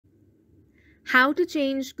How to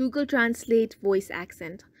change Google Translate voice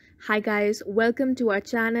accent. Hi guys, welcome to our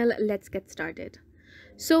channel. Let's get started.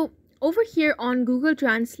 So over here on Google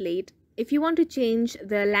Translate, if you want to change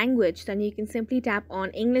the language, then you can simply tap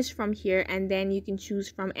on English from here and then you can choose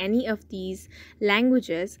from any of these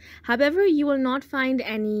languages. However, you will not find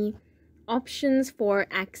any options for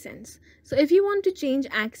accents. So if you want to change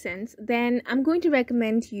accents, then I'm going to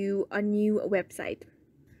recommend you a new website.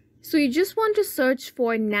 So you just want to search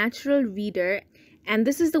for Natural Reader, and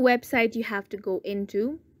this is the website you have to go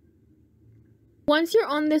into. Once you're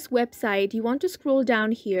on this website, you want to scroll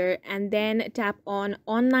down here and then tap on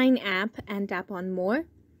Online App and tap on More.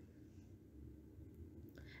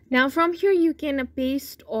 Now from here you can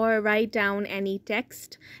paste or write down any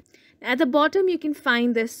text. At the bottom you can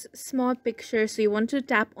find this small picture, so you want to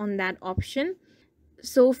tap on that option.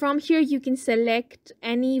 So from here you can select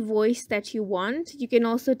any voice that you want. You can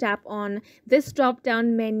also tap on this drop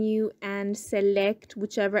down menu and select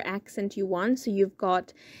whichever accent you want. So you've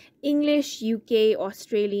got English, UK,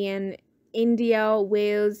 Australian, India,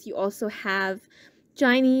 Wales. You also have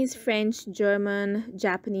Chinese, French, German,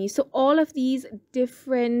 Japanese. So all of these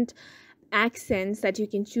different accents that you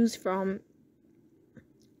can choose from.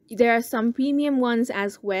 There are some premium ones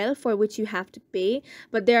as well for which you have to pay,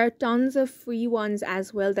 but there are tons of free ones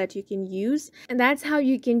as well that you can use. And that's how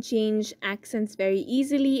you can change accents very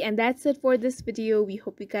easily. And that's it for this video. We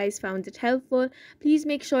hope you guys found it helpful. Please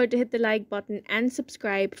make sure to hit the like button and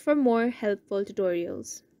subscribe for more helpful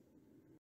tutorials.